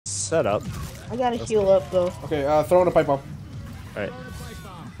setup. I gotta heal up though. Okay, throw in a pipe bomb. Alright.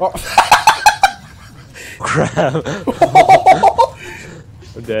 Oh. Crap.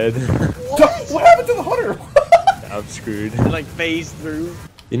 I'm dead. What happened to the hunter? I'm screwed. Like phase through.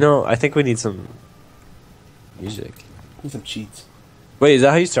 You know, I think we need some music. Need some cheats. Wait, is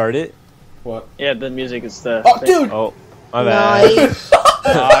that how you start it? What? Yeah, the music is the. Oh, dude! Oh, my bad. Nice.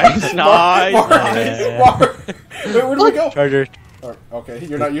 Nice, nice. Yeah. Mark. Wait, where do we go? Charger. Oh, okay,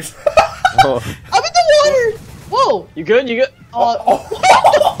 you're not used. Oh. I'm in the water! Whoa! You good? You good? Hey,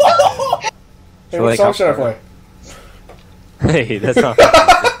 So, what like, song how should I far- play? Hey, that's not.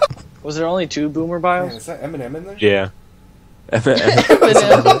 Was there only 2 boomer Man, bios? is that Eminem in there? Yeah.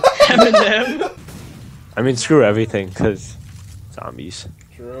 Eminem. I mean, screw everything, because zombies.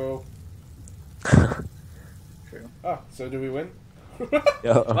 True. Ah, so do we win?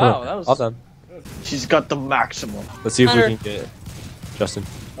 Yeah, Wow, that was- all done. She's got the maximum. Let's see if we Hunter. can get Justin.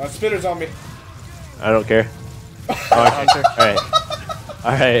 Spinner's on me. I don't care. Hunter.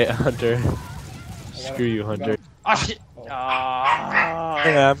 Alright, Hunter. Screw you, Hunter. Ah, shit. Ah.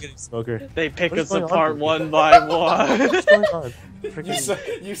 Yeah, I'm getting smoker. They pick What is us going on apart here? one by one. What's going on? You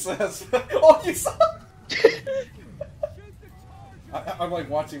Freaking... says. Oh, you saw. I'm like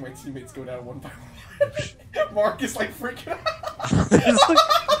watching my teammates go down one by one. Mark is like freaking out.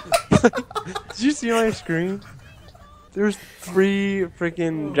 Did you see my screen? There's 3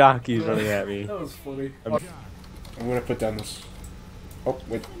 freaking jockeys running at me. That was funny. I'm gonna put down this. Oh,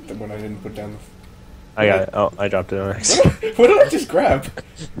 wait, the one I didn't put down. I got it. Oh, I dropped it on accident. What did I just grab?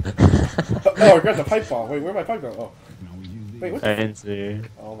 Oh, I grabbed the pipe bomb. Wait, where'd my pipe go? Oh. Wait, what the Incendiary.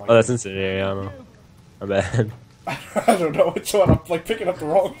 Oh my Oh, that's incendiary ammo. My bad. I don't know which one. I'm like picking up the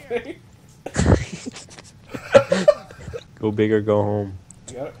wrong thing. Go big or go home.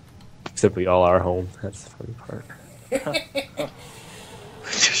 You got it? Except we all are home. That's the funny part.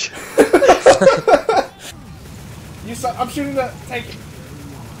 You saw? I'm shooting the tank.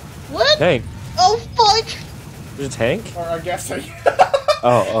 What? Tank. Oh fuck! There's a tank? Or I guess tank.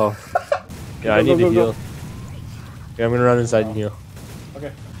 Oh. Yeah, I Go, need go, to go, heal. Yeah, I'm gonna run inside and heal.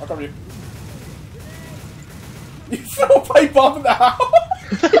 Okay, I'll cover you. You throw a pipe bomb in the house.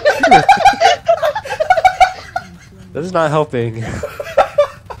 This is not helping.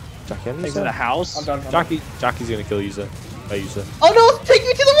 Jockey, I'm Into the house. I'm done. Jockey's gonna kill Yuza. Yuza. Oh no! Take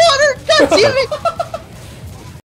me to the water! God damn it!